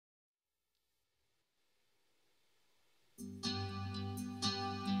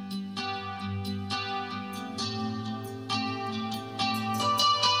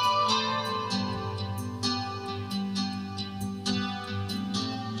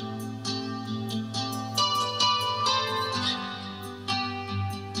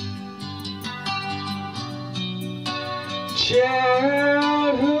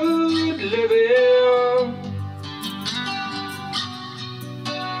childhood living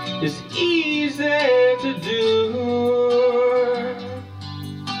is easy to do.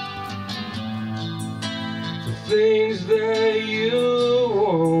 The things that you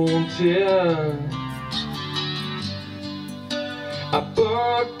wanted, I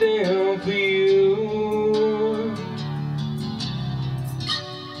bought them for you.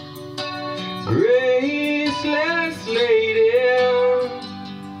 Graceless lady,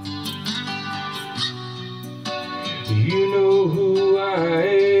 you know who I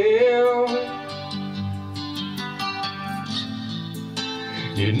am.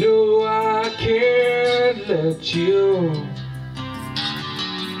 You know I can't let you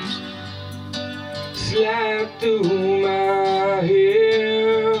slide through my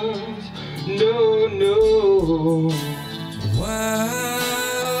hands. No, no.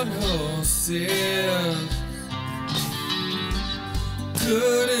 Wild horses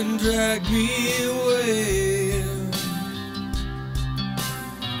couldn't drag me away.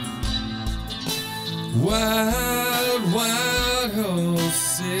 Wild, wild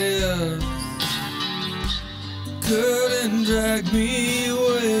horses couldn't drag me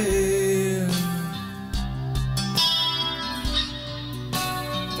away.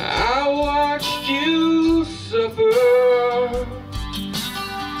 I watched you suffer,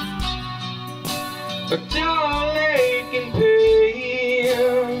 a dull ache and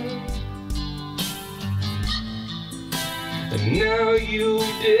pain, and now you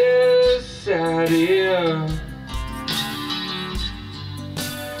decided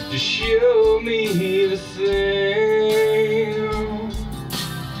to show me the same.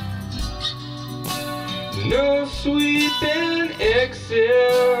 No sweeping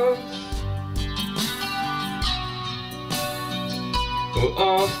exits or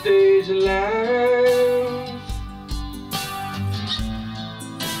off-stage lines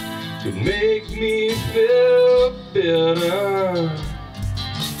could make me feel better,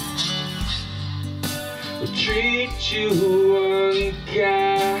 or treat you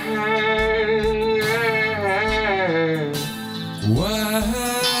unkind.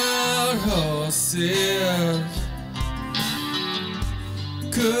 Wild horses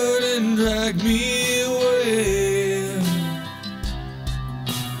couldn't drag me away.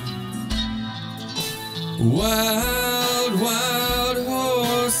 Wild, wild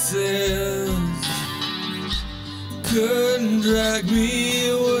horses couldn't drag me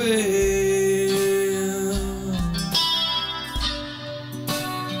away.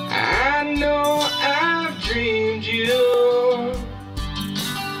 I know I've dreamed you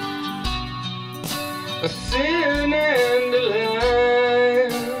a sin and a lie.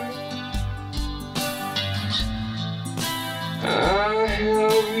 I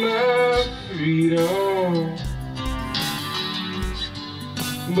have my freedom,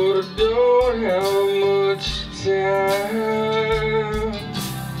 but I don't have much time.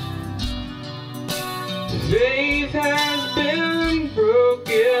 Faith has been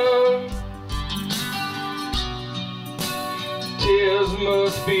broken, tears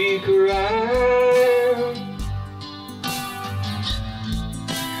must be cried.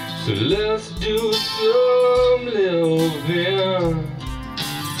 So let's do some living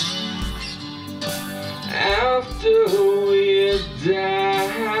after we die.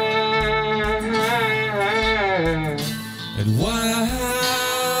 And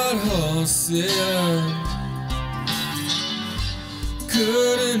wild horses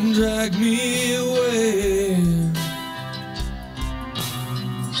couldn't drag me away.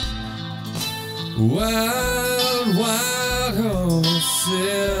 Wild, wild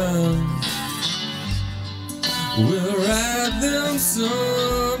horses, we'll ride them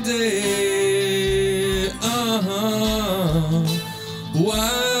someday.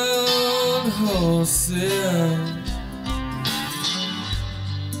 Wild horses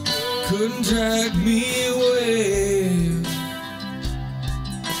couldn't drag me away.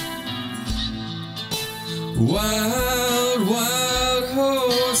 Wild, wild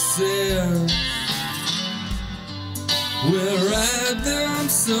horses, we'll ride them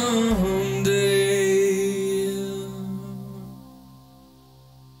someday.